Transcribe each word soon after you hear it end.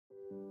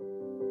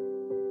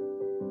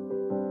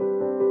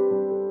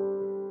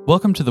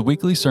Welcome to the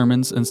weekly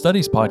sermons and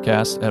studies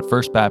podcast at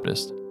First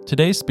Baptist.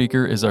 Today's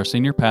speaker is our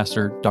senior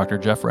pastor, Dr.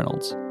 Jeff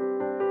Reynolds.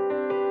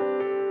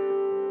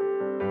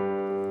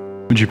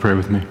 Would you pray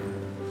with me?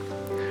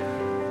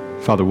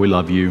 Father, we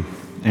love you,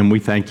 and we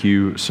thank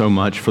you so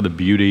much for the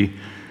beauty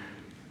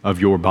of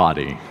your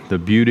body, the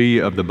beauty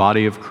of the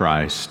body of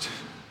Christ,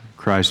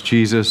 Christ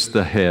Jesus,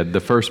 the head, the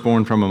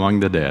firstborn from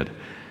among the dead,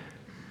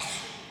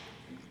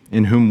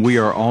 in whom we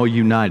are all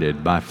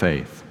united by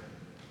faith.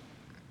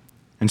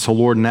 And so,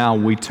 Lord, now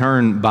we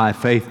turn by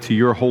faith to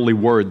your holy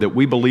word that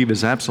we believe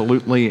is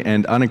absolutely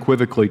and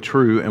unequivocally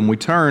true, and we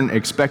turn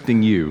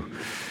expecting you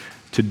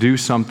to do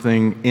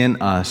something in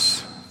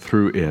us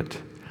through it.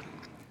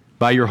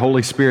 By your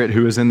Holy Spirit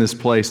who is in this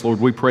place,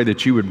 Lord, we pray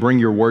that you would bring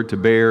your word to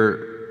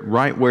bear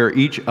right where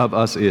each of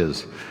us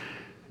is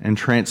and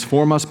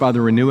transform us by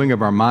the renewing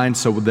of our minds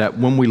so that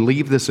when we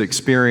leave this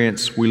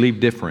experience, we leave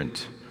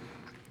different,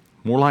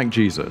 more like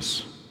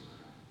Jesus.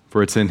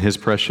 For it's in his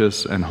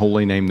precious and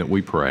holy name that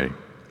we pray.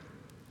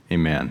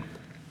 Amen.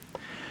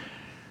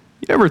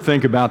 You ever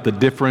think about the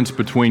difference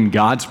between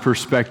God's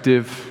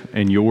perspective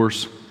and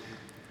yours?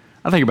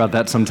 I think about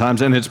that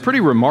sometimes, and it's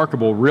pretty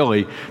remarkable,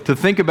 really, to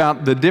think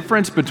about the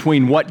difference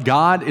between what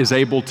God is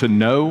able to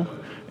know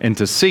and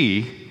to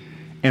see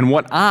and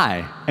what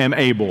I am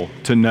able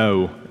to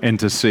know and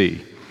to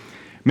see.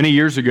 Many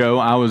years ago,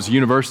 I was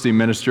university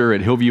minister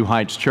at Hillview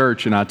Heights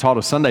Church, and I taught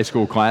a Sunday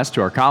school class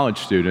to our college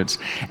students.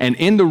 And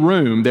in the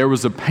room, there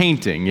was a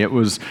painting. It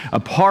was a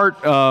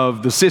part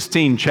of the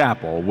Sistine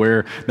Chapel,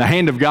 where the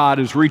hand of God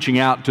is reaching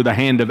out to the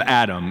hand of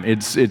Adam.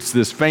 It's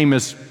this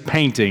famous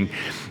painting.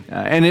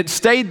 And it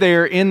stayed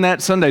there in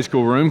that Sunday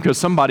school room because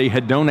somebody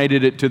had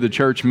donated it to the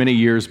church many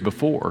years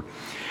before.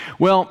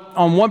 Well,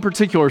 on one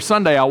particular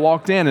Sunday, I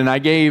walked in and I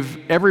gave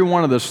every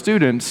one of the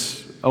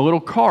students a little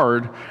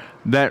card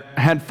that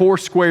had 4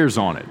 squares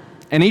on it.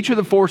 And each of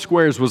the 4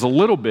 squares was a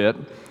little bit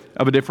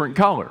of a different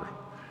color.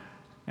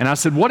 And I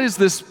said, "What is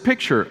this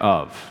picture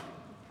of?"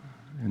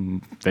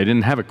 And they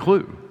didn't have a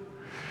clue.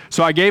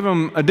 So I gave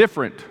them a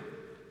different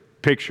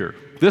picture.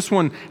 This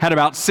one had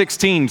about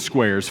 16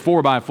 squares,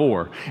 4 by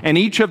 4. And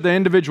each of the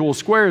individual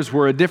squares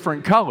were a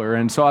different color.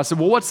 And so I said,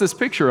 "Well, what's this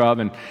picture of?"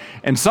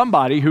 And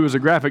somebody who was a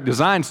graphic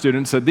design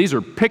student said, "These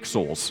are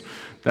pixels."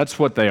 That's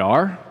what they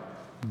are.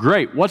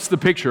 Great. What's the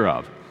picture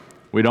of?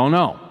 We don't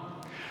know.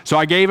 So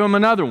I gave him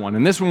another one,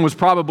 and this one was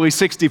probably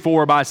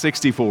 64 by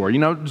 64,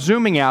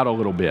 zooming out a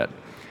little bit.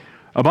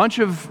 A bunch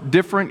of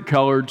different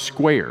colored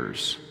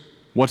squares.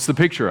 What's the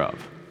picture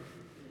of?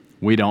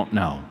 We don't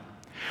know.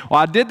 Well,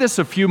 I did this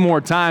a few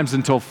more times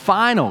until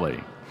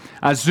finally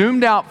I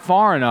zoomed out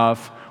far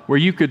enough where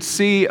you could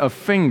see a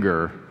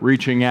finger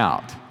reaching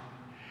out.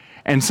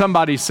 And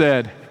somebody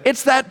said,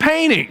 "It's that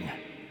painting."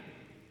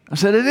 I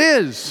said, "It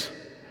is."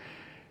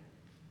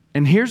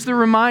 And here's the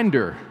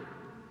reminder.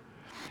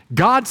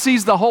 God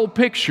sees the whole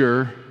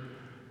picture.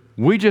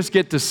 We just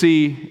get to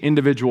see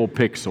individual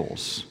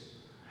pixels.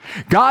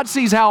 God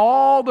sees how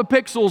all the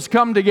pixels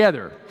come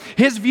together.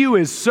 His view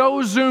is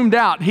so zoomed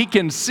out, he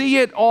can see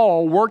it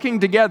all working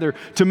together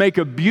to make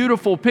a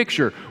beautiful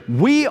picture.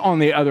 We, on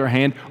the other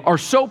hand, are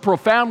so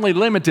profoundly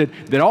limited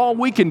that all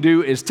we can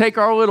do is take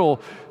our little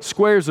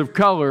squares of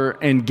color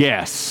and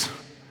guess.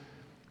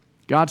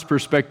 God's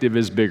perspective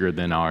is bigger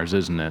than ours,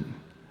 isn't it?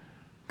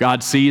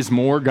 God sees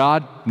more.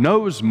 God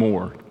knows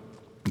more.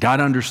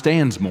 God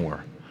understands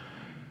more.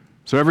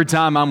 So every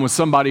time I'm with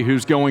somebody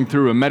who's going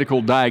through a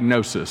medical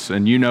diagnosis,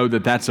 and you know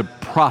that that's a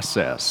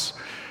process,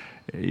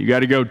 you got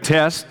to go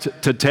test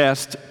to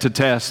test to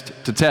test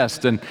to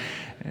test, and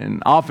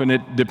often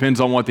it depends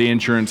on what the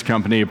insurance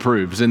company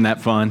approves. Isn't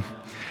that fun?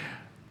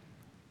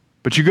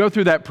 But you go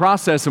through that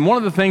process, and one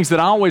of the things that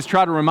I always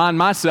try to remind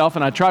myself,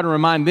 and I try to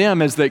remind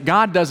them, is that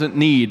God doesn't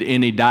need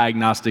any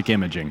diagnostic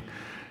imaging.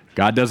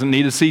 God doesn't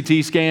need a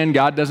CT scan.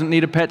 God doesn't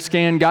need a PET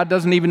scan. God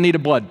doesn't even need a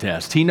blood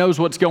test. He knows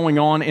what's going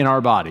on in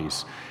our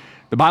bodies.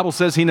 The Bible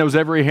says he knows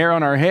every hair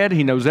on our head.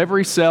 He knows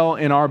every cell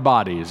in our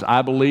bodies.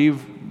 I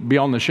believe,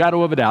 beyond the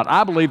shadow of a doubt,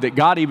 I believe that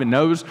God even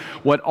knows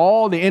what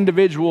all the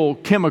individual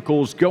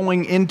chemicals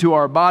going into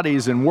our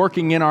bodies and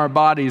working in our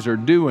bodies are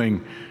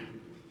doing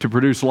to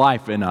produce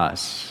life in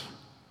us.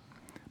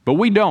 But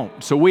we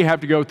don't, so we have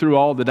to go through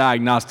all the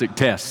diagnostic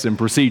tests and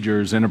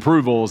procedures and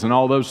approvals and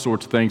all those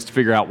sorts of things to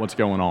figure out what's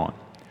going on.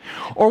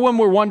 Or when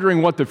we're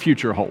wondering what the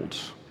future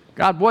holds.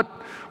 God, what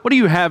do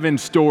you have in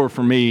store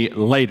for me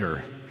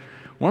later?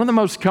 One of the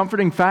most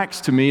comforting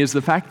facts to me is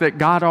the fact that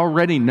God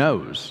already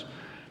knows.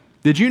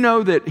 Did you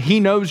know that he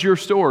knows your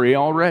story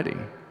already?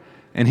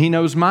 And he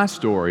knows my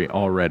story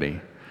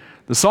already.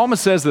 The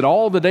psalmist says that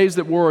all the days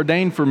that were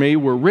ordained for me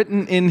were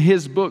written in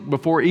his book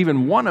before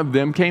even one of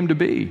them came to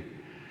be.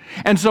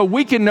 And so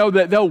we can know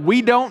that though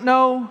we don't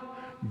know,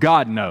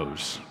 God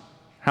knows.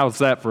 How's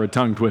that for a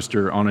tongue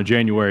twister on a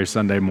January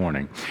Sunday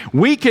morning?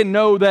 We can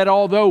know that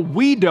although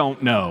we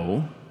don't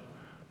know,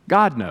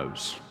 God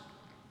knows.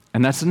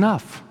 And that's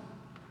enough.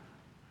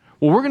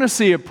 Well, we're going to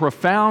see a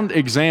profound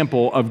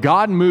example of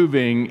God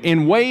moving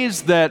in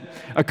ways that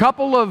a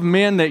couple of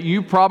men that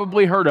you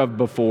probably heard of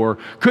before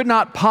could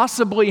not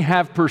possibly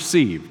have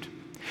perceived.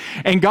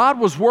 And God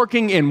was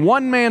working in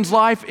one man's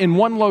life in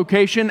one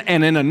location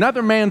and in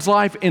another man's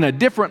life in a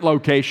different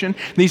location.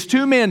 These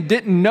two men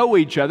didn't know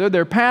each other.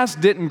 Their paths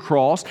didn't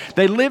cross.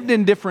 They lived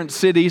in different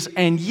cities.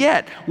 And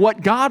yet,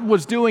 what God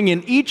was doing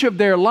in each of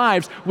their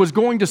lives was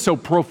going to so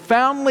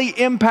profoundly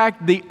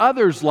impact the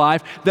other's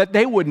life that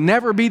they would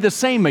never be the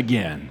same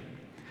again.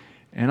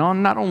 And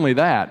not only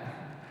that,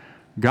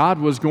 God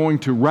was going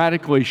to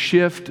radically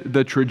shift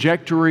the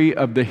trajectory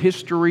of the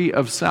history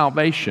of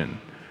salvation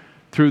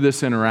through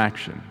this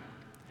interaction.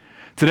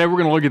 Today we're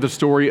going to look at the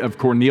story of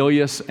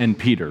Cornelius and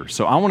Peter.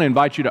 So I want to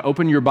invite you to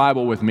open your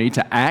Bible with me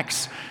to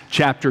Acts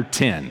chapter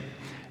 10.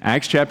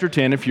 Acts chapter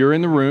 10, if you're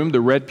in the room, the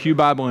red pew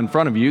Bible in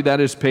front of you, that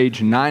is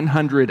page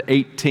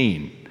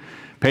 918.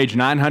 Page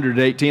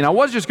 918. I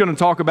was just going to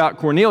talk about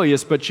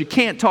Cornelius, but you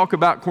can't talk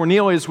about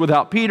Cornelius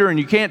without Peter, and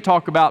you can't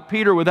talk about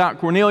Peter without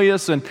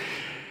Cornelius, and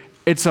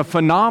it's a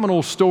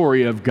phenomenal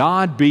story of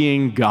God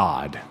being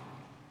God,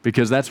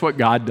 because that's what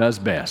God does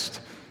best.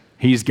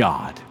 He's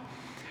God.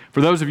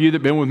 For those of you that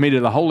have been with me to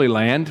the Holy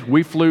Land,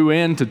 we flew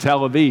into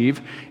Tel Aviv,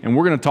 and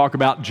we're going to talk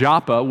about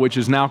Joppa, which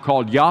is now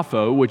called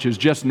Yaffo, which is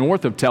just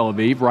north of Tel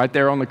Aviv, right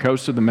there on the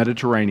coast of the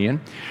Mediterranean.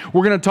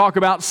 We're going to talk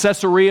about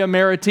Caesarea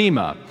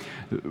Maritima,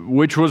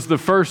 which was the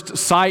first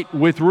site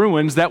with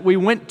ruins that we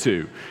went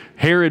to.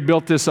 Herod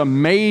built this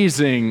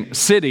amazing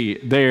city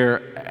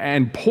there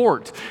and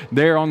port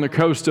there on the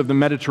coast of the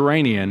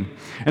Mediterranean.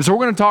 And so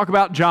we're going to talk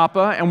about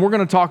Joppa, and we're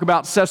going to talk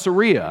about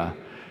Caesarea.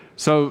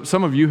 So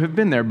some of you have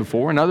been there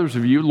before, and others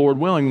of you, Lord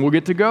willing, will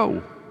get to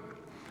go.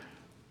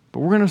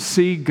 But we're going to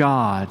see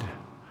God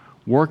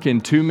work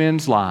in two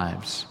men's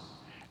lives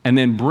and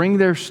then bring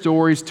their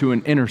stories to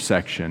an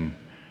intersection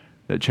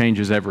that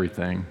changes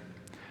everything.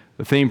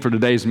 The theme for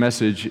today's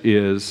message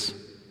is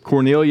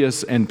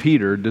Cornelius and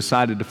Peter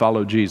decided to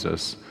follow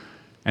Jesus,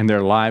 and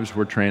their lives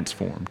were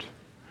transformed.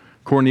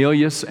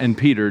 Cornelius and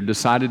Peter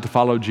decided to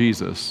follow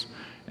Jesus,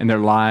 and their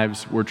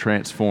lives were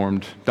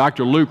transformed.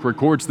 Dr. Luke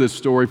records this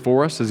story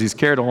for us as he's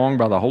carried along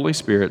by the Holy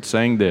Spirit,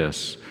 saying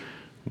this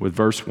with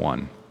verse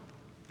 1.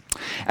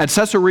 At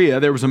Caesarea,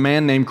 there was a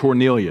man named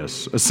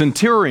Cornelius, a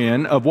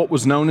centurion of what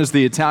was known as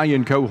the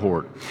Italian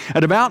cohort,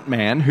 a devout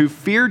man who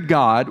feared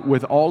God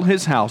with all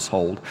his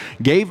household,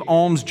 gave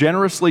alms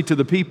generously to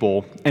the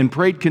people, and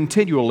prayed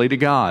continually to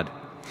God.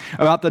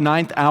 About the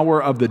 9th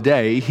hour of the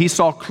day, he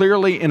saw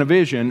clearly in a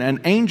vision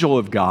an angel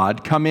of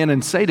God come in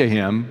and say to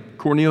him,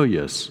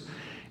 Cornelius.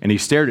 And he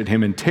stared at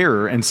him in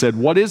terror and said,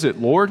 What is it,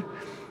 Lord?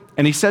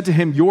 And he said to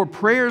him, Your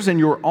prayers and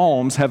your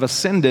alms have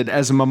ascended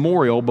as a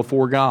memorial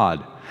before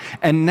God.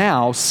 And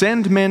now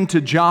send men to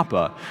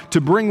Joppa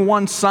to bring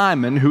one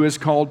Simon who is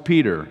called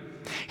Peter.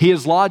 He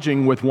is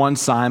lodging with one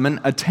Simon,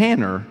 a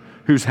tanner,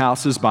 whose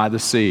house is by the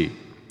sea.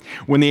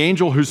 When the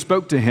angel who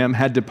spoke to him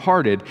had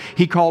departed,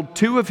 he called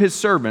 2 of his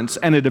servants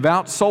and a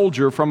devout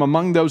soldier from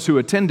among those who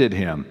attended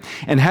him.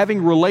 And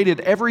having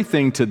related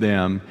everything to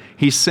them,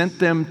 he sent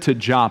them to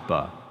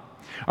Joppa.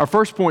 Our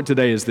first point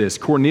today is this: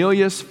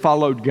 Cornelius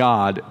followed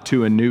God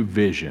to a new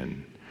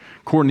vision.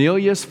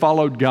 Cornelius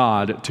followed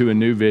God to a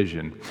new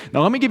vision.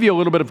 Now, let me give you a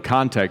little bit of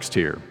context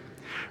here.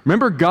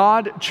 Remember,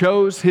 God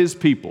chose his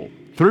people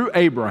through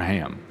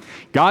Abraham.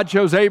 God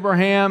chose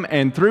Abraham,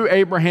 and through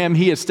Abraham,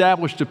 he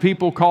established a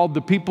people called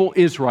the people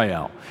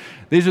Israel.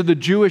 These are the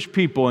Jewish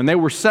people, and they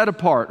were set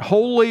apart,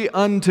 holy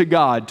unto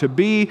God, to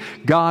be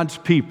God's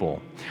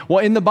people.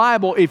 Well, in the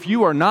Bible, if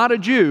you are not a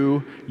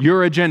Jew,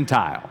 you're a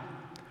Gentile.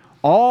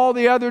 All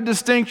the other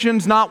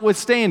distinctions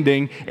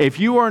notwithstanding, if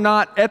you are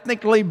not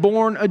ethnically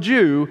born a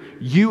Jew,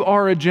 you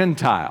are a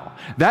Gentile.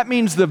 That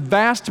means the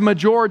vast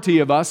majority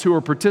of us who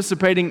are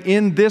participating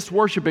in this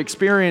worship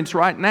experience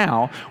right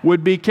now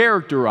would be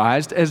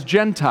characterized as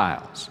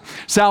Gentiles.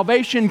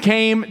 Salvation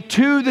came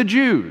to the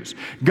Jews.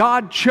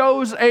 God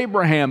chose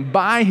Abraham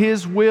by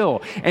his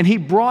will, and he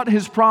brought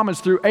his promise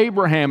through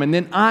Abraham and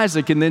then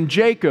Isaac and then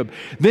Jacob,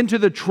 then to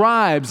the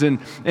tribes and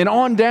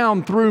on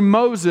down through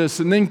Moses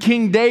and then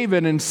King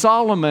David and Solomon.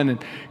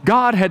 And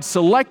God had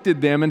selected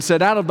them and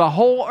said, out of the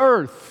whole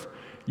earth,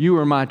 you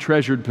are my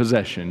treasured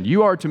possession.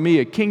 You are to me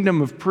a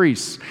kingdom of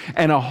priests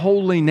and a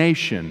holy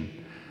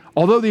nation.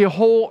 Although the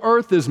whole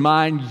earth is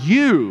mine,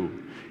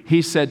 you,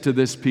 he said to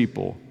this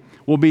people,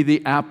 will be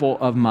the apple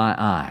of my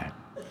eye.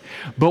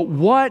 But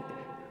what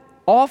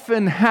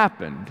often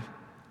happened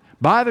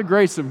by the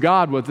grace of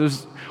God with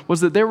this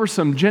was that there were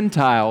some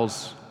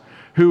Gentiles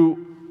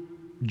who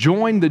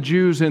joined the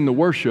Jews in the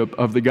worship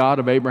of the God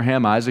of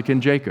Abraham, Isaac,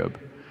 and Jacob.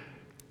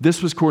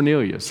 This was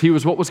Cornelius. He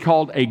was what was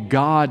called a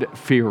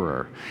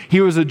God-fearer. He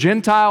was a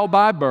Gentile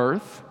by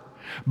birth,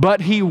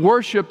 but he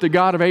worshiped the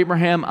God of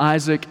Abraham,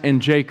 Isaac,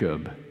 and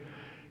Jacob.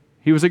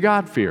 He was a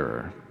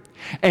God-fearer.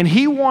 And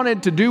he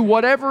wanted to do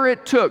whatever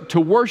it took to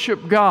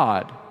worship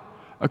God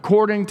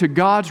according to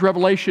God's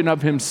revelation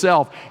of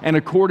himself and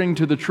according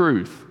to the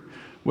truth.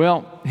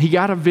 Well, he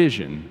got a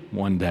vision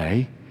one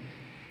day.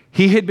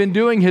 He had been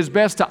doing his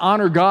best to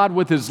honor God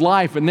with his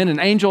life, and then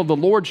an angel of the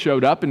Lord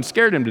showed up and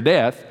scared him to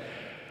death.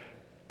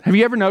 Have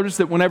you ever noticed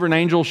that whenever an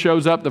angel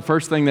shows up, the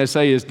first thing they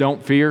say is,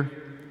 don't fear?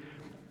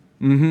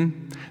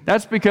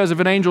 That's because if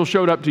an angel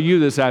showed up to you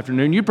this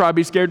afternoon, you'd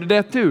probably be scared to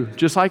death too,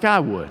 just like I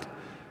would.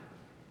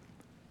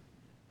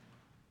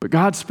 But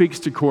God speaks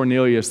to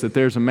Cornelius that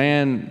there's a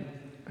man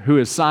who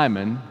is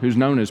Simon, who's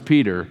known as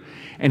Peter,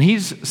 and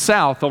he's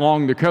south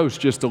along the coast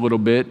just a little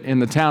bit in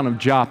the town of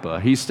Joppa.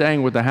 He's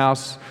staying with the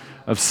house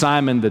of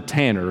Simon the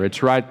tanner.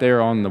 It's right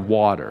there on the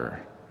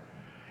water.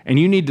 And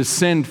you need to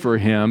send for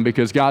him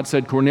because God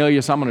said,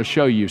 Cornelius, I'm going to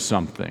show you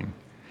something.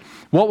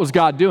 What was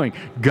God doing?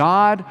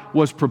 God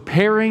was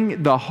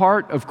preparing the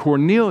heart of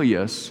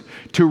Cornelius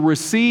to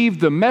receive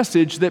the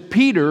message that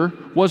Peter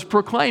was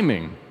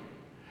proclaiming.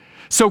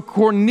 So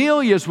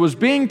Cornelius was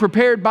being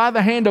prepared by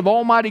the hand of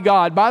Almighty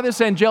God, by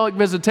this angelic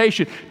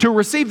visitation, to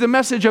receive the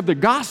message of the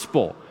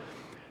gospel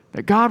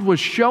that God was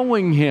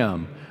showing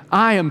him.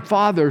 I am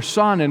Father,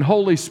 Son, and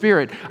Holy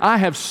Spirit. I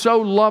have so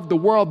loved the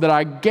world that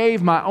I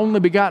gave my only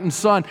begotten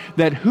Son,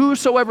 that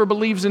whosoever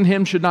believes in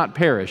him should not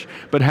perish,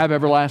 but have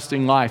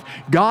everlasting life.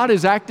 God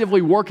is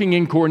actively working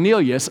in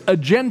Cornelius, a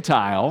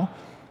Gentile,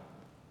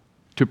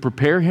 to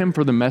prepare him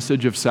for the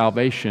message of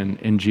salvation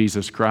in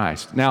Jesus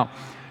Christ. Now,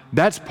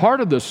 that's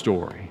part of the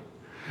story,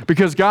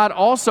 because God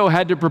also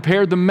had to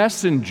prepare the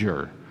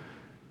messenger.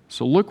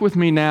 So look with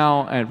me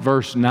now at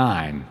verse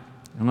 9,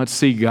 and let's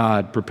see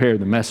God prepare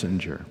the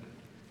messenger.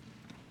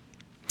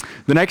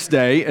 The next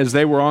day, as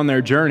they were on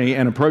their journey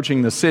and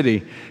approaching the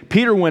city,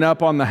 Peter went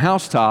up on the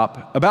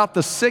housetop about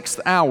the 6th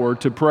hour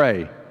to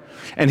pray,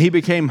 and he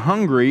became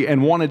hungry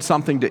and wanted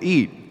something to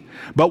eat.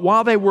 But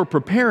while they were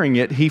preparing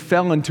it, he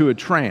fell into a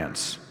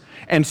trance,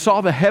 and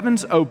saw the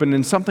heavens open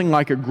and something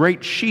like a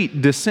great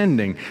sheet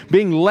descending,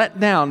 being let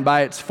down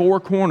by its four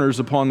corners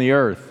upon the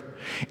earth.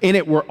 In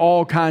it were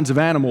all kinds of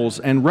animals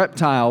and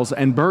reptiles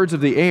and birds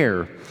of the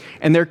air.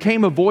 And there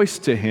came a voice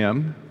to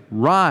him,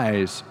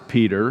 Rise,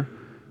 Peter,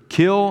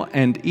 kill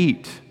and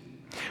eat.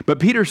 But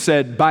Peter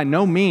said, By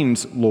no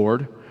means,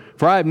 Lord,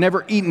 for I have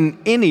never eaten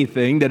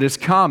anything that is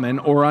common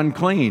or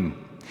unclean.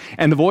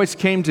 And the voice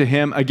came to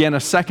him again a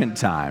second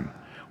time,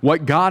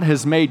 What God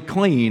has made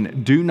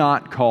clean, do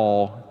not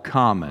call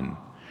common.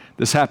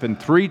 This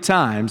happened 3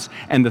 times,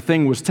 and the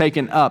thing was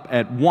taken up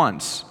at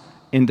once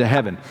into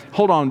heaven.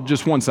 Hold on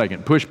just one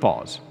second. Push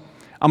pause.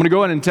 I'm going to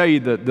go ahead and tell you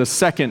the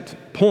second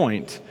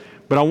point,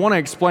 but I want to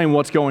explain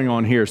what's going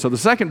on here. So the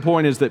second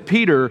point is that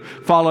Peter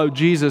followed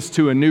Jesus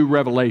to a new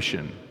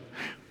revelation.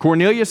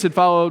 Cornelius had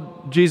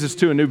followed Jesus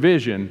to a new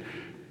vision.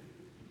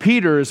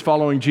 Peter is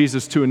following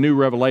Jesus to a new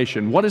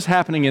revelation. What is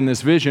happening in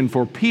this vision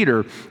for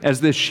Peter as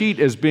this sheet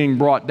is being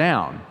brought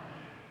down?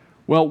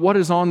 Well, what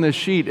is on this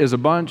sheet is a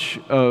bunch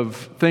of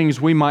things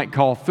we might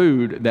call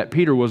food that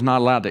Peter was not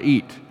allowed to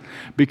eat.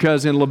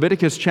 Because in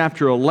Leviticus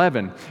chapter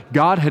 11,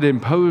 God had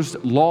imposed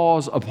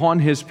laws upon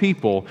his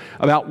people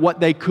about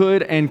what they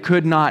could and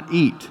could not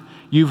eat.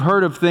 You've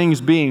heard of things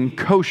being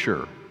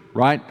kosher,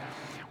 right?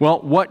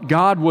 Well, what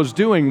God was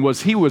doing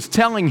was he was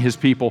telling his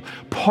people,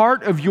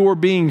 part of your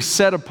being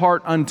set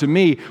apart unto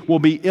me will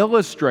be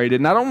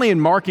illustrated not only in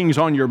markings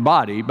on your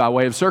body by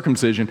way of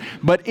circumcision,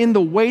 but in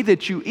the way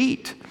that you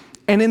eat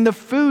and in the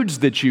foods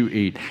that you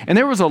eat. And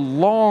there was a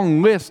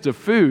long list of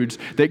foods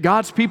that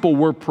God's people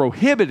were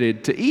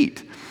prohibited to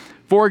eat.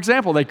 For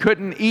example, they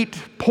couldn't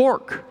eat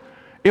pork.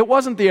 It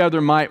wasn't the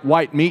other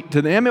white meat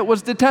to them. It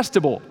was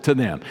detestable to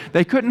them.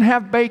 They couldn't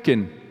have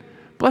bacon.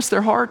 Bless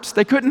their hearts,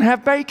 they couldn't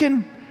have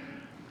bacon.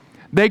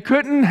 They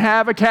couldn't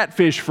have a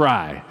catfish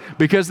fry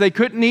because they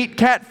couldn't eat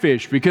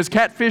catfish because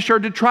catfish are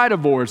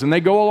detritivores and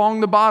they go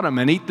along the bottom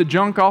and eat the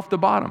junk off the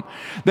bottom.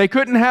 They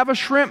couldn't have a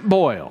shrimp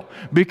boil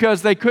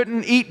because they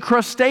couldn't eat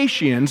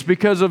crustaceans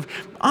because of,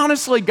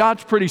 honestly,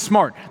 God's pretty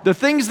smart. The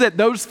things that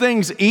those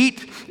things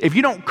eat, if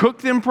you don't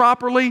cook them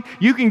properly,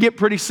 you can get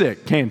pretty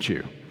sick, can't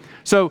you?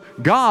 So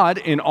God,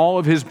 in all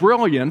of his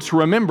brilliance,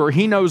 remember,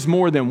 he knows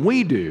more than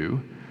we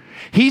do.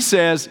 He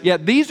says, yeah,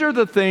 these are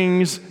the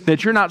things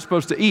that you're not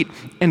supposed to eat,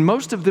 and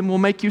most of them will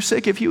make you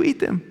sick if you eat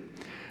them.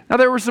 Now,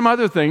 there were some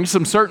other things,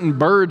 some certain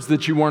birds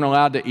that you weren't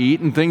allowed to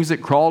eat and things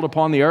that crawled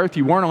upon the earth.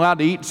 You weren't allowed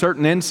to eat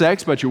certain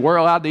insects, but you were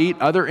allowed to eat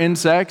other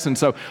insects. And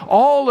so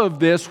all of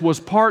this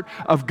was part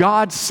of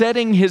God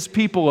setting his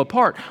people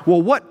apart.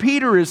 Well, what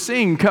Peter is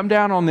seeing come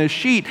down on this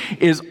sheet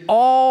is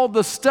all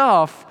the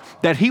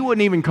stuff that he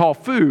wouldn't even call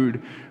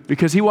food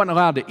because he wasn't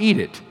allowed to eat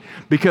it,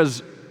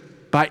 because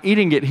by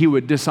eating it, he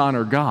would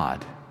dishonor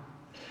God.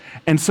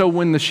 And so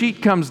when the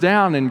sheet comes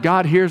down and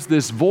God hears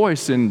this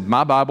voice, in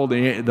my Bible,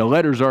 the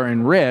letters are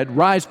in red,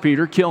 Rise,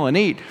 Peter, kill and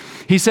eat.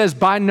 He says,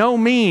 By no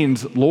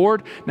means,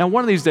 Lord. Now,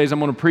 one of these days, I'm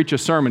going to preach a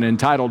sermon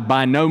entitled,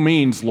 By no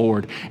means,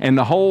 Lord. And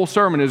the whole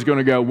sermon is going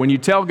to go, when you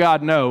tell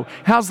God no,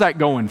 how's that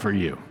going for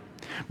you?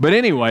 But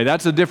anyway,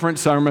 that's a different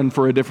sermon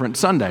for a different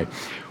Sunday.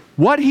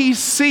 What he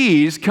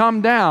sees come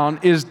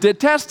down is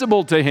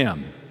detestable to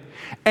him.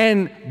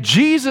 And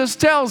Jesus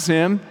tells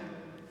him,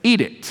 Eat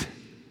it.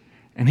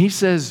 And he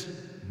says,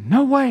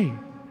 no way.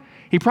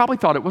 He probably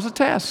thought it was a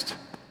test.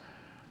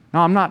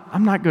 No, I'm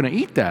not going to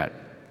eat that.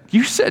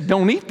 You said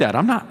don't eat that.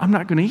 I'm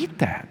not going to eat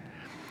that.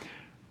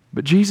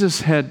 But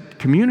Jesus had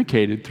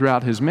communicated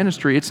throughout his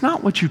ministry, it's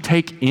not what you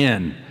take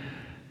in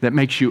that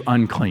makes you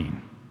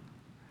unclean.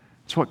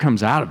 It's what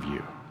comes out of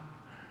you.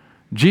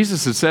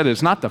 Jesus has said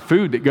it's not the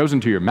food that goes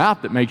into your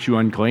mouth that makes you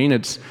unclean.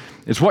 It's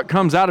what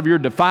comes out of your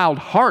defiled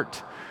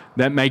heart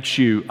that makes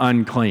you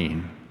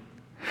unclean.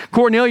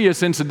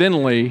 Cornelius,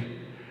 incidentally,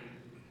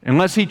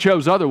 unless he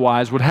chose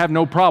otherwise, would have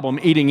no problem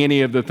eating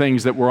any of the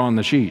things that were on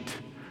the sheet.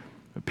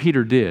 But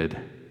Peter did.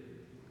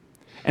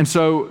 And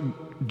so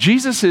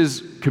Jesus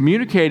is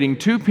communicating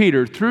to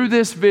Peter through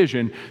this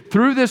vision,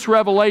 through this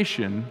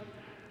revelation,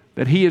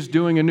 that he is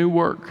doing a new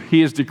work.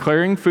 He is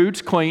declaring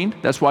foods clean.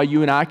 That's why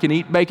you and I can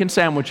eat bacon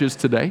sandwiches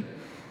today,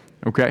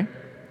 okay?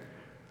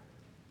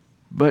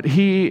 But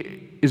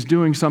he is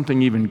doing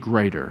something even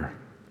greater.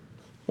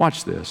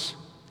 Watch this,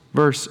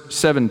 verse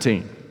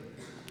 17.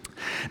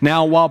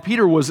 Now, while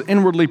Peter was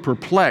inwardly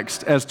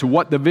perplexed as to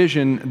what the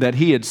vision that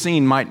he had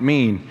seen might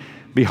mean,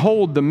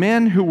 behold, the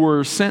men who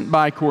were sent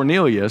by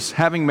Cornelius,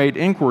 having made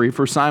inquiry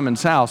for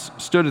Simon's house,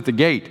 stood at the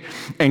gate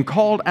and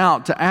called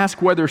out to ask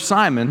whether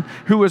Simon,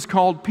 who was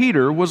called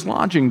Peter, was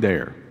lodging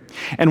there.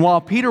 And while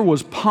Peter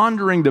was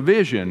pondering the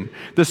vision,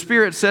 the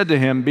Spirit said to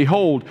him,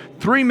 behold,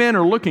 3 men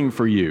are looking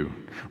for you.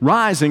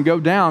 Rise and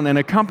go down and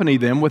accompany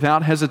them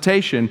without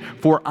hesitation,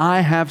 for I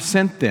have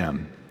sent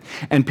them.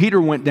 And Peter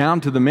went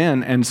down to the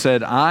men and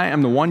said, I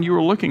am the one you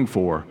are looking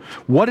for.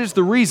 What is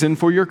the reason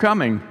for your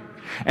coming?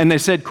 And they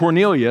said,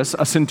 Cornelius,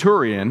 a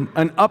centurion,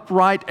 an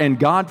upright and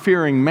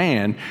God-fearing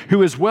man,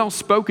 who is well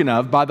spoken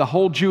of by the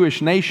whole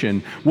Jewish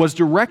nation, was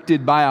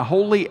directed by a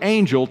holy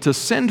angel to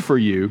send for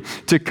you,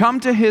 to come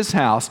to his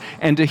house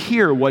and to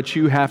hear what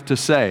you have to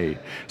say.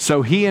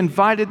 So he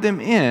invited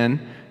them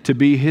in to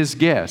be his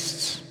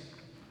guests.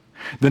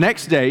 The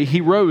next day he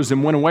rose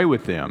and went away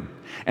with them,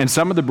 and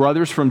some of the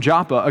brothers from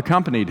Joppa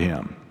accompanied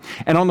him.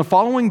 And on the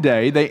following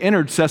day they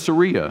entered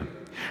Caesarea.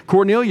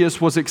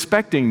 Cornelius was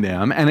expecting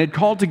them and had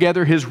called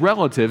together his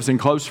relatives and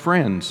close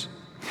friends.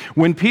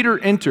 When Peter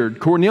entered,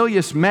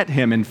 Cornelius met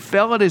him and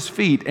fell at his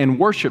feet and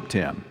worshiped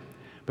him.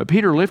 But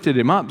Peter lifted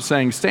him up,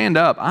 saying, Stand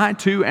up, I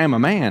too am a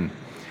man.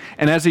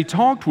 And as he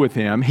talked with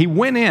him, he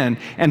went in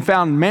and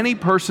found many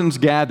persons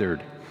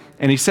gathered.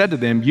 And he said to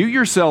them, You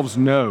yourselves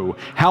know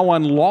how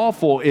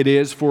unlawful it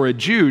is for a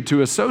Jew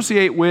to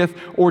associate with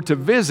or to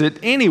visit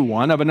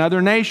anyone of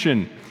another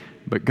nation.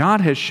 But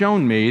God has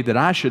shown me that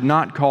I should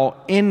not call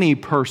any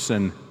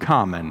person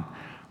common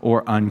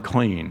or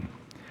unclean.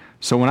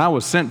 So when I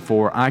was sent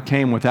for, I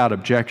came without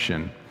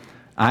objection.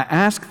 I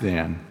asked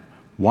then,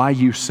 why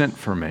you sent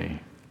for me?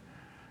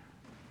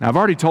 Now, I've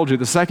already told you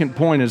the second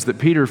point is that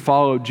Peter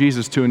followed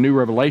Jesus to a new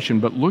revelation,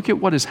 but look at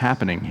what is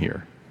happening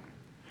here.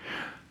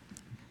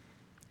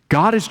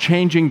 God is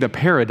changing the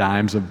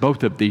paradigms of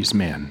both of these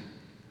men.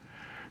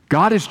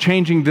 God is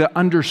changing the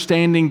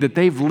understanding that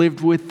they've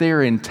lived with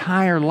their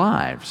entire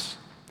lives.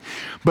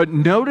 But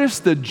notice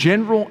the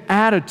general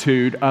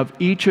attitude of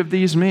each of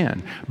these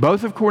men,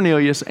 both of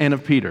Cornelius and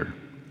of Peter.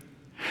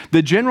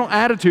 The general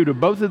attitude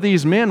of both of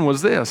these men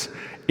was this: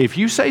 if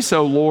you say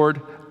so,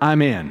 Lord,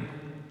 I'm in.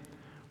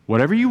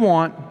 Whatever you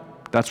want,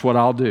 that's what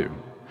I'll do.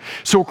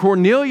 So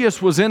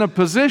Cornelius was in a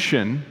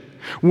position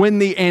when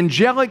the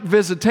angelic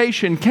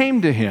visitation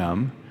came to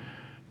him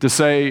to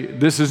say,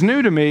 this is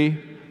new to me,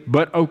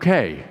 but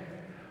okay.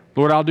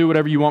 Lord, I'll do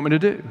whatever you want me to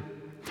do.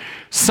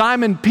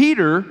 Simon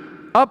Peter,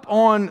 up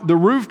on the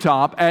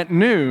rooftop at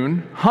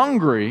noon,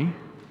 hungry,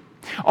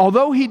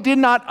 although he did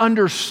not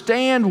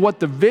understand what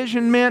the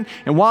vision meant,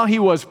 and while he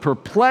was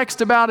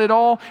perplexed about it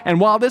all, and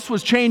while this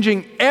was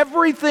changing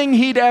everything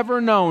he'd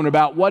ever known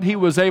about what he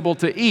was able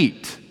to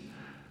eat,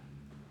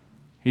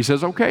 he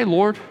says, okay,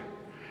 Lord,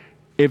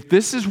 if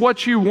this is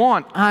what you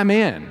want, I'm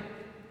in.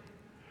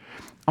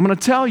 I'm going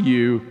to tell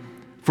you,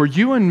 for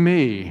you and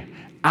me,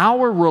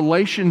 our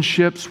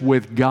relationships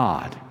with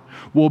God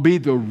will be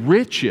the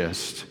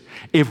richest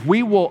if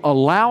we will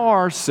allow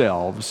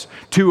ourselves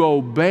to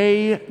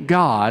obey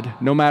God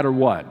no matter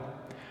what.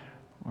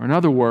 Or in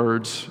other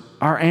words,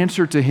 our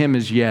answer to Him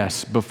is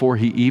yes before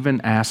He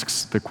even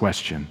asks the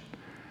question.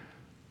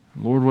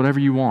 Lord, whatever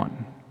you want.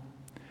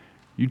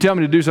 You tell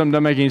me to do something that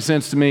doesn't make any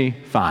sense to me,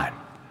 fine.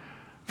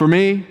 For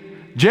me,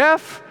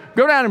 Jeff,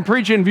 go down and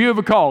preach in view of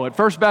a call at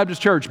First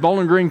Baptist Church,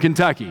 Bowling Green,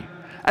 Kentucky.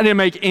 That didn't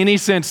make any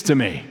sense to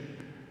me.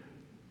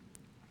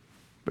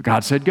 But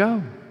God said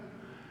go.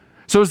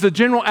 So is the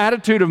general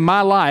attitude of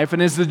my life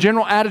and is the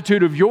general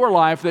attitude of your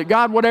life that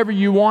God, whatever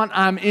you want,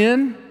 I'm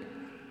in?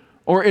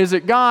 Or is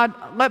it, God,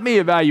 let me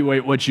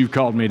evaluate what you've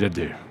called me to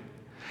do.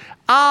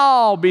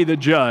 I'll be the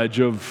judge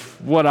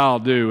of what I'll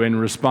do in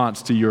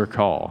response to your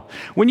call.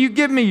 When you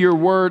give me your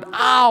word,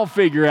 I'll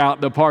figure out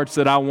the parts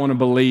that I want to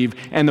believe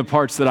and the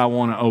parts that I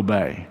want to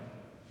obey.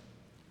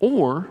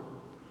 Or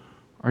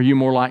are you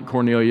more like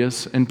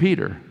Cornelius and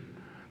Peter?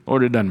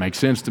 Lord, it doesn't make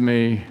sense to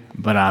me,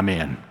 but I'm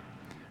in.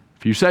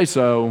 If you say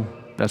so,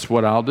 that's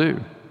what I'll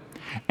do.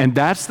 And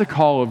that's the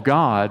call of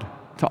God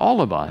to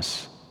all of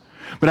us.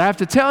 But I have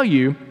to tell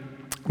you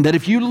that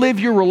if you live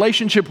your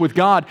relationship with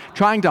God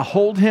trying to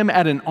hold Him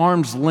at an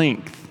arm's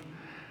length,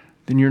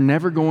 then you're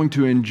never going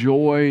to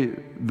enjoy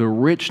the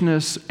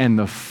richness and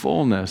the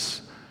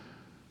fullness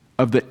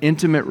of the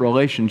intimate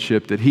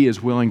relationship that He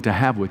is willing to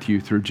have with you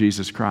through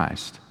Jesus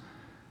Christ.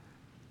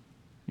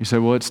 You say,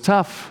 well, it's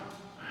tough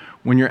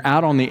when you're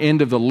out on the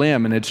end of the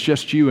limb and it's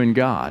just you and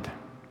God.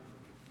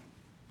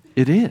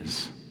 It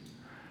is.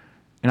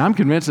 And I'm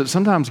convinced that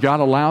sometimes God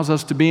allows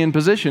us to be in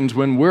positions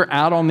when we're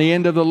out on the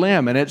end of the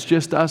limb and it's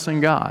just us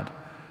and God.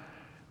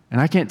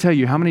 And I can't tell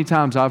you how many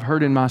times I've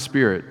heard in my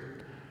spirit,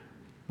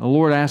 the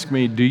Lord ask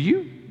me, do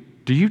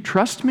you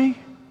trust me?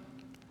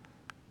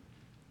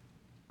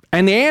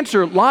 And the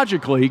answer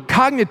logically,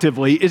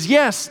 cognitively, is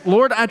yes,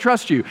 Lord, I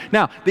trust you.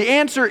 Now, the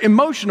answer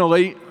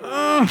emotionally,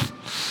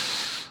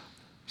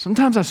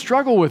 sometimes I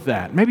struggle with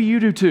that. Maybe you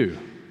do too.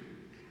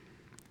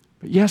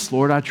 But yes,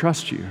 Lord, I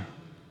trust you.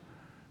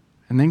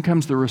 And then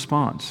comes the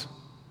response,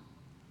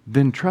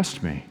 then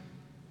trust me.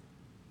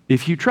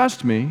 If you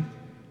trust me,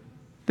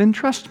 then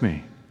trust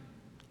me.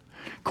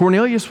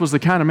 Cornelius was the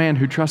kind of man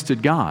who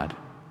trusted God.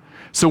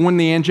 So when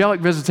the angelic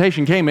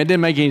visitation came, it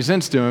didn't make any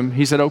sense to him.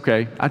 He said,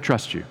 okay, I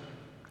trust you.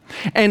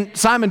 And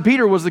Simon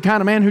Peter was the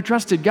kind of man who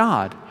trusted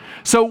God.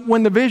 So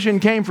when the vision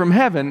came from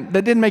heaven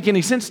that didn't make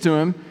any sense to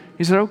him,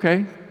 he said,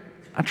 okay,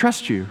 I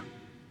trust you.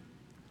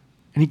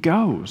 And he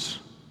goes.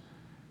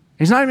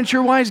 He's not even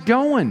sure why he's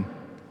going,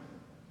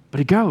 but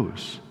he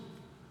goes.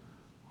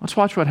 Let's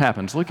watch what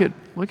happens. Look at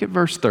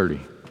verse 30.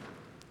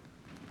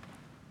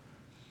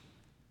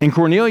 And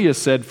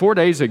Cornelius said, 4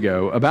 days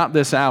ago, about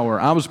this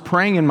hour, I was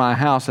praying in my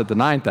house at the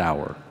 9th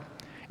hour.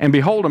 And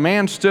behold, a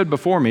man stood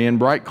before me in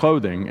bright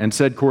clothing and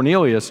said,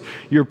 Cornelius,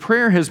 your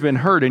prayer has been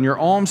heard and your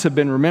alms have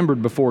been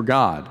remembered before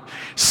God.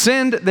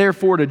 Send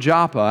therefore to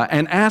Joppa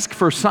and ask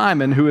for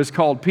Simon, who is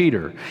called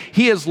Peter.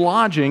 He is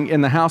lodging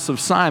in the house of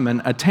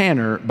Simon, a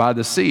tanner by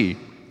the sea.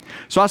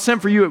 So I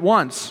sent for you at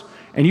once,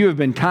 and you have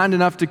been kind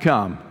enough to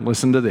come.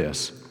 Listen to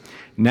this.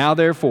 Now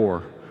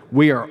therefore,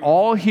 we are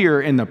all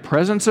here in the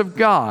presence of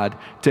God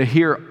to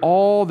hear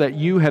all that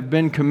you have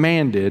been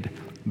commanded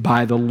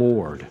by the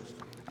Lord.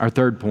 Our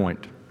third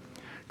point.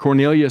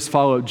 Cornelius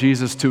followed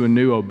Jesus to a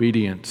new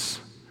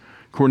obedience.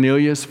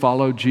 Cornelius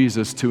followed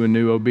Jesus to a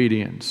new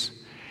obedience.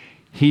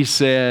 He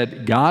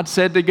said, God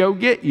said to go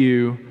get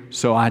you,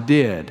 so I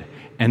did.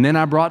 And then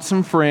I brought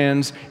some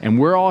friends, and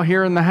we're all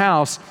here in the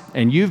house,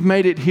 and you've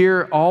made it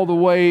here all the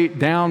way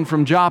down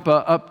from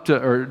Joppa up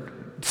to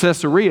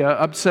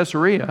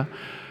Caesarea.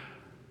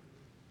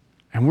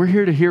 And we're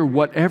here to hear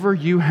whatever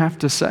you have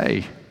to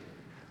say.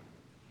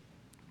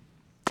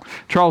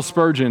 Charles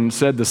Spurgeon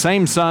said, the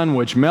same sun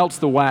which melts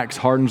the wax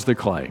hardens the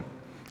clay,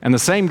 and the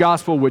same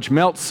gospel which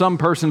melts some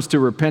persons to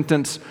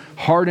repentance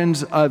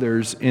hardens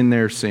others in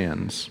their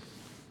sins.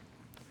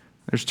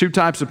 There's two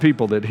types of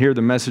people that hear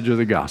the message of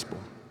the gospel.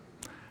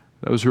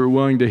 Those who are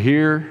willing to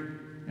hear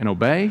and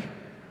obey,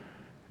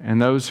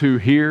 and those who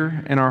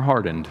hear and are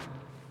hardened.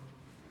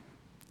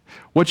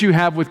 What you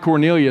have with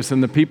Cornelius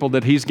and the people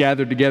that he's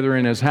gathered together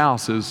in his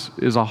house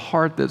is a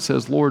heart that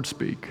says, Lord,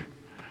 speak.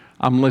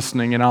 I'm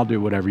listening and I'll do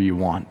whatever you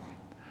want.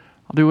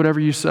 I'll do whatever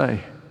you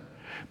say.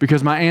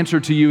 Because my answer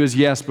to you is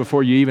yes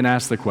before you even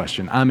ask the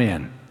question. I'm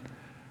in.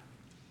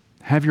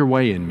 Have your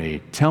way in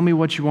me. Tell me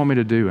what you want me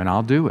to do and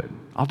I'll do it.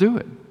 I'll do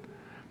it.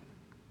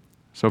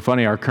 So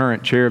funny, our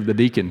current chair of the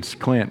deacons,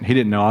 Clint, he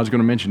didn't know I was going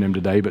to mention him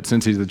today, but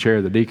since he's the chair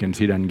of the deacons,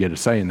 he doesn't get a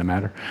say in the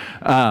matter.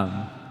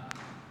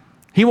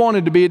 He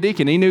wanted to be a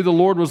deacon. He knew the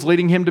Lord was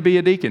leading him to be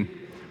a deacon,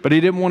 but he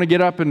didn't want to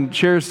get up and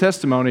share his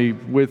testimony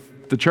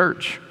with the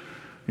church.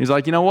 He's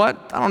like, you know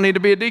what? I don't need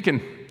to be a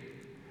deacon.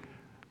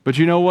 But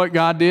you know what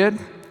God did?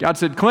 God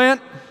said,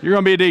 Clint, you're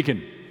going to be a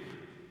deacon.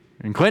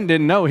 And Clint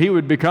didn't know he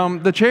would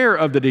become the chair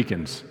of the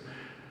deacons.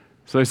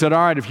 So he said, all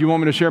right, if you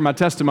want me to share my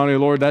testimony,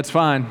 Lord, that's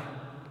fine.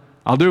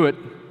 I'll do it.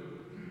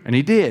 And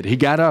he did. He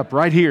got up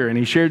right here and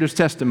he shared his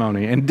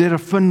testimony and did a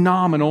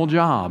phenomenal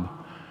job.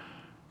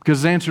 Because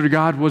his answer to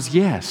God was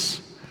yes,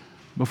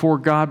 before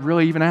God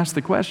really even asked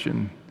the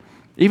question.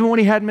 Even when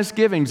he had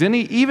misgivings, and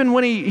even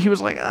when he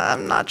was like,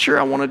 I'm not sure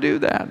I want to do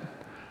that.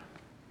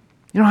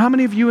 You know, how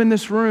many of you in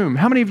this room,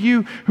 how many of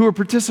you who are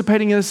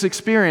participating in this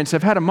experience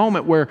have had a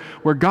moment where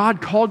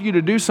God called you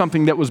to do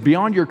something that was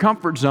beyond your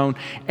comfort zone,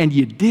 and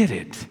you did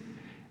it,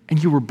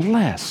 and you were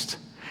blessed,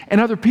 and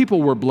other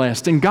people were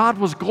blessed, and God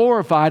was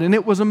glorified, and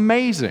it was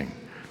amazing.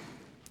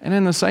 And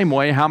in the same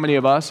way, how many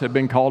of us have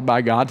been called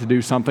by God to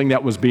do something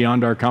that was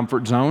beyond our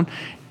comfort zone,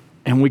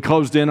 and we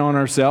closed in on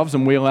ourselves,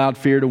 and we allowed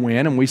fear to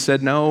win, and we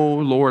said, no,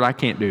 Lord, I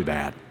can't do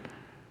that.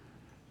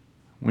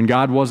 When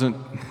God wasn't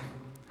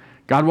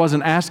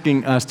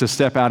asking us to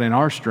step out in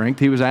our strength.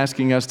 He was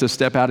asking us to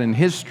step out in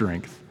His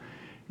strength,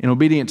 in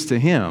obedience to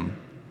Him.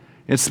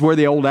 It's where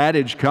the old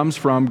adage comes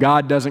from,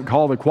 God doesn't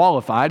call the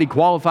qualified, He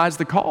qualifies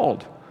the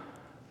called.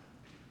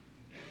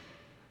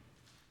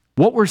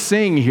 What we're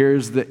seeing here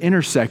is the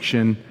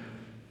intersection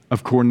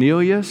of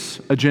Cornelius,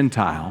 a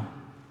Gentile,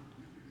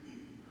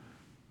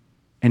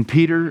 and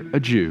Peter, a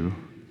Jew,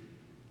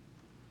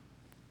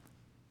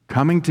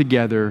 coming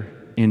together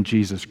in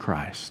Jesus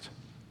Christ.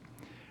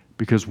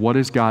 Because what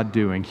is God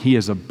doing? He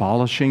is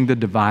abolishing the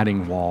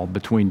dividing wall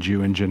between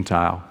Jew and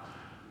Gentile.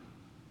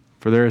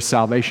 For there is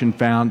salvation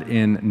found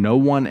in no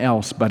one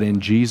else but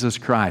in Jesus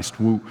Christ,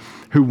 who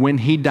when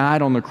He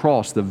died on the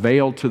cross, the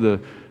veil to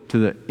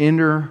the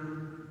inner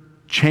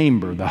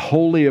chamber, the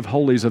Holy of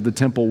Holies of the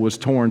temple, was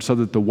torn so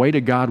that the way to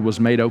God was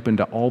made open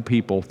to all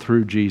people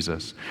through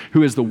Jesus,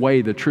 who is the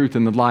way, the truth,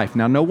 and the life.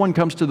 Now, no one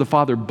comes to the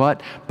Father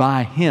but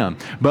by Him.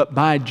 But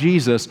by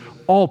Jesus,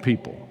 all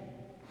people,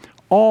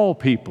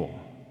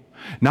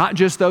 not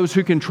just those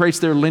who can trace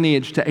their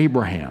lineage to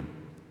Abraham,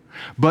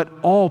 but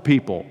all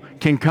people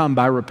can come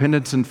by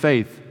repentance and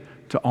faith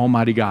to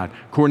Almighty God.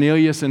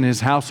 Cornelius and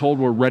his household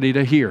were ready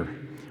to hear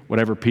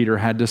whatever Peter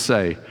had to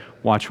say.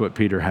 Watch what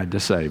Peter had to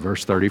say.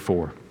 Verse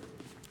 34.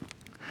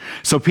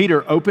 So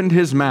Peter opened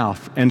his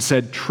mouth and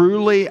said,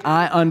 "Truly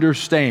I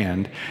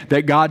understand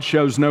that God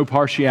shows no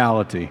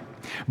partiality,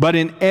 but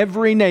in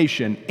every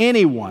nation,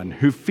 anyone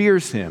who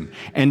fears Him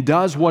and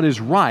does what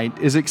is right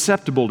is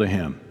acceptable to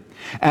Him.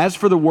 As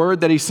for the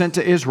word that He sent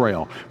to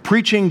Israel,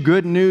 preaching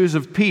good news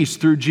of peace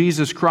through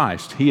Jesus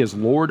Christ, He is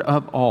Lord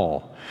of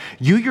all.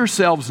 You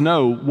yourselves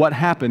know what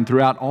happened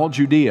throughout all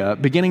Judea,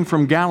 beginning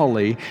from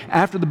Galilee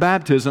after the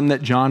baptism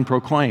that John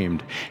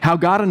proclaimed, how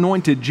God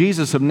anointed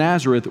Jesus of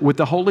Nazareth with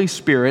the Holy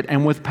Spirit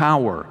and with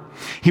power.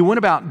 He went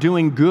about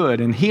doing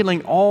good and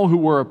healing all who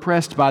were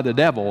oppressed by the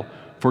devil,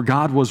 for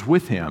God was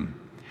with Him.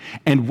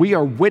 And we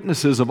are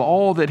witnesses of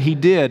all that He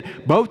did,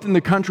 both in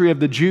the country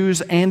of the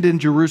Jews and in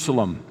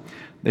Jerusalem.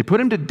 They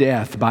put Him to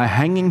death by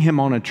hanging Him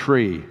on a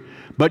tree.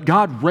 But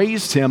God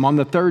raised Him on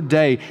the third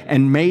day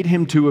and made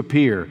Him to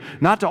appear,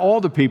 not to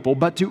all the people,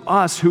 but to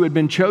us who had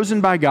been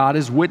chosen by God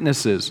as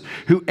witnesses,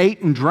 who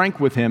ate and drank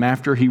with Him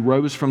after He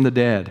rose from the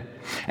dead.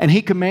 And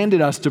He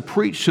commanded us to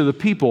preach to the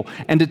people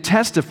and to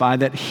testify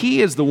that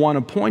He is the one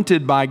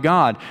appointed by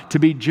God to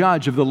be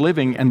judge of the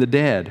living and the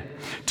dead.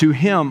 To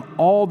Him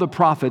all the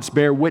prophets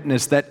bear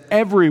witness that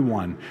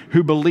everyone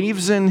who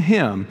believes in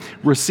Him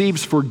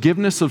receives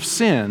forgiveness of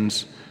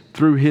sins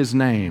through His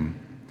name."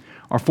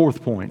 Our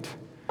fourth point: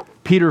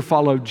 Peter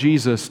followed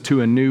Jesus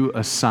to a new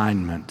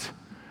assignment.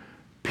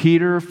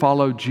 Peter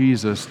followed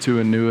Jesus to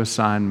a new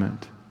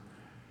assignment.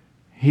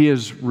 He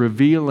is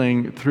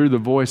revealing through the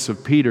voice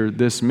of Peter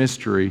this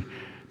mystery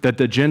that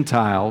the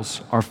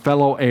Gentiles are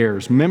fellow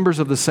heirs, members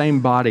of the same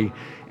body,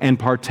 and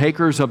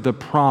partakers of the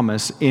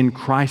promise in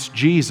Christ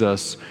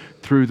Jesus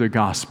through the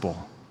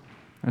gospel.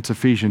 That's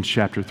Ephesians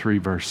chapter 3,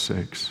 verse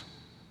 6.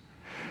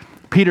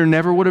 Peter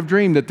never would have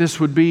dreamed that this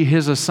would be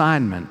his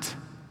assignment.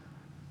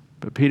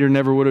 But Peter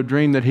never would have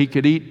dreamed that he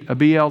could eat a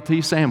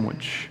BLT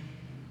sandwich.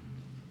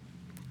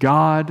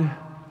 God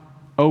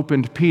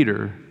opened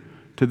Peter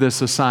to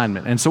this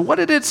assignment. And so what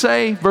did it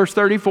say? Verse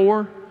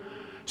 34.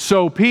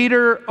 So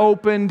Peter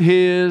opened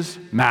his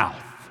mouth.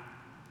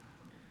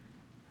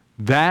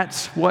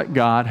 That's what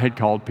God had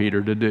called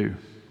Peter to do.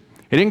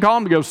 He didn't call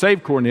him to go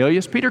save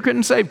Cornelius. Peter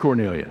couldn't save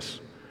Cornelius.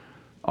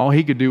 All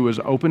he could do was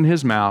open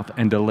his mouth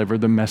and deliver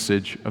the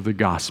message of the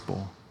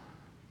gospel.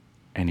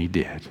 And he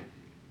did.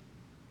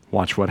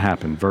 Watch what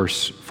happened.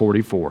 Verse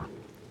 44.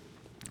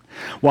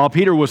 While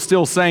Peter was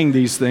still saying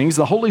these things,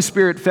 the Holy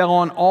Spirit fell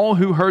on all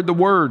who heard the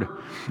word.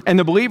 And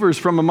the believers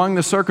from among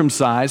the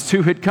circumcised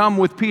who had come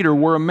with Peter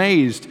were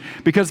amazed,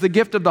 because the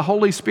gift of the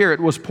Holy Spirit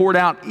was poured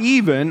out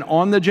even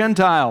on the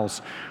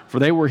Gentiles, for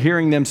they were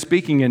hearing them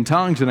speaking in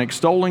tongues and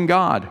extolling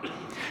God.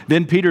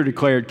 Then Peter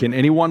declared, "Can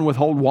anyone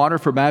withhold water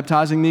for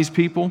baptizing these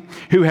people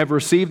who have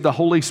received the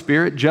Holy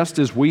Spirit just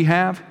as we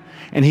have?"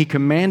 And he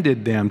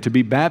commanded them to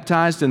be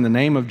baptized in the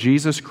name of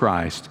Jesus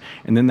Christ.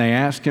 And then they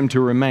asked him to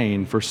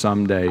remain for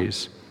some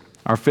days.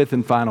 Our fifth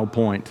and final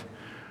point: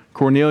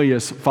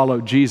 Cornelius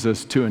followed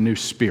Jesus to a new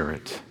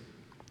spirit.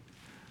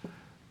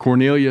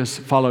 Cornelius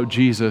followed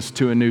Jesus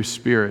to a new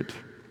spirit.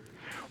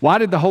 Why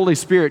did the Holy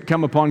Spirit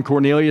come upon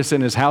Cornelius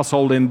and his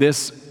household in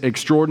this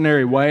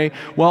extraordinary way?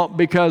 Well,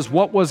 because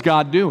what was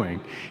God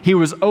doing? He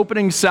was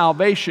opening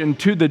salvation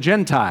to the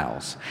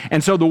Gentiles.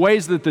 And so the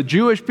ways that the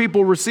Jewish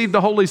people received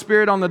the Holy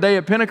Spirit on the day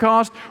of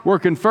Pentecost were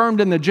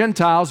confirmed in the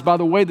Gentiles by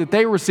the way that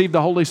they received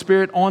the Holy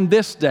Spirit on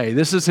this day.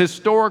 This is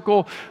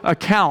historical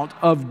account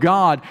of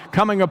God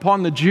coming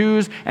upon the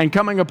Jews and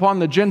coming upon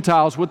the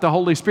Gentiles with the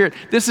Holy Spirit.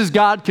 This is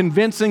God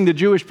convincing the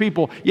Jewish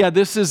people, yeah,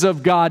 this is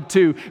of God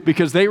too,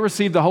 because they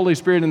received the Holy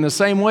Spirit in the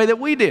same way that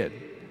we did.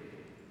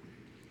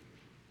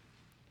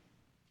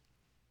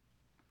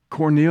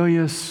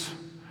 Cornelius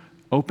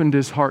opened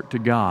his heart to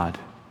God,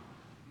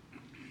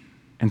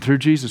 and through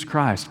Jesus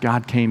Christ,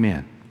 God came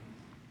in.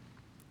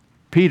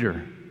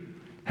 Peter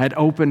had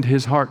opened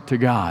his heart to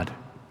God,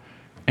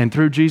 and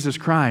through Jesus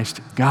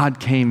Christ, God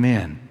came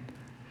in.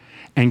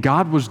 And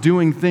God was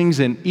doing things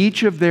in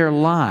each of their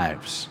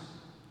lives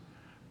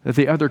that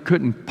the other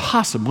couldn't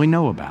possibly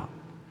know about.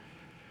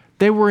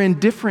 They were in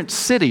different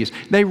cities.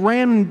 They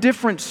ran in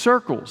different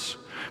circles.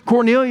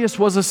 Cornelius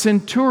was a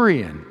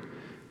centurion.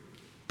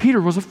 Peter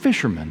was a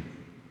fisherman.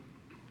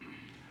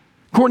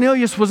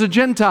 Cornelius was a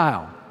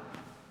Gentile.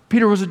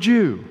 Peter was a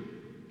Jew.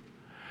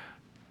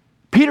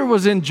 Peter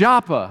was in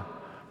Joppa.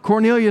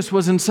 Cornelius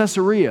was in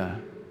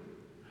Caesarea.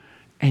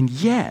 And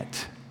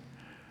yet,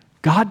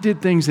 God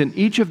did things in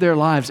each of their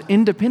lives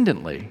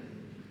independently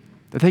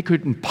that they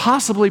couldn't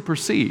possibly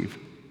perceive,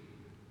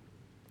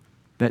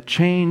 that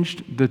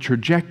changed the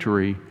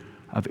trajectory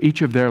of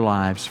each of their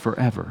lives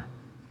forever.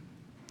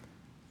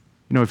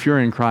 You know, if you're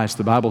in Christ,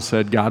 the Bible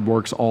said God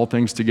works all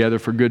things together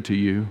for good to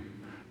you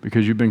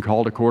because you've been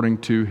called according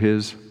to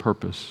His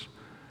purpose.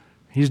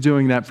 He's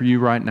doing that for you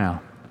right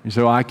now. You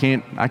say, well, I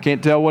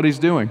can't tell what He's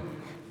doing.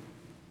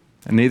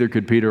 And neither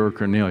could Peter or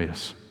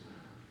Cornelius.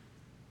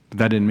 But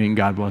that didn't mean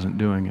God wasn't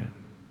doing it.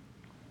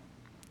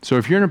 So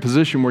if you're in a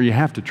position where you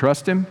have to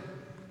trust Him,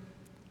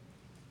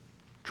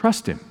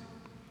 trust Him.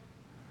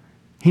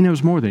 He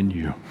knows more than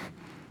you.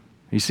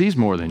 He sees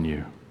more than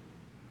you.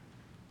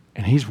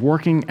 And He's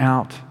working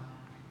out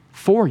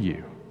for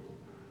you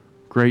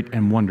great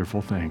and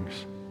wonderful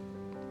things.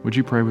 Would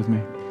you pray with me?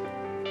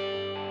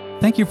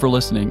 Thank you for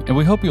listening, and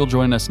we hope you'll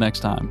join us next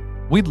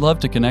time. We'd love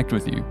to connect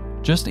with you.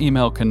 Just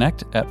email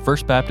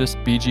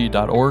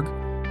connect@firstbaptistbg.org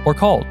or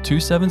call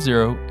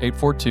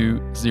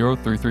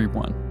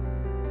 270-842-0331.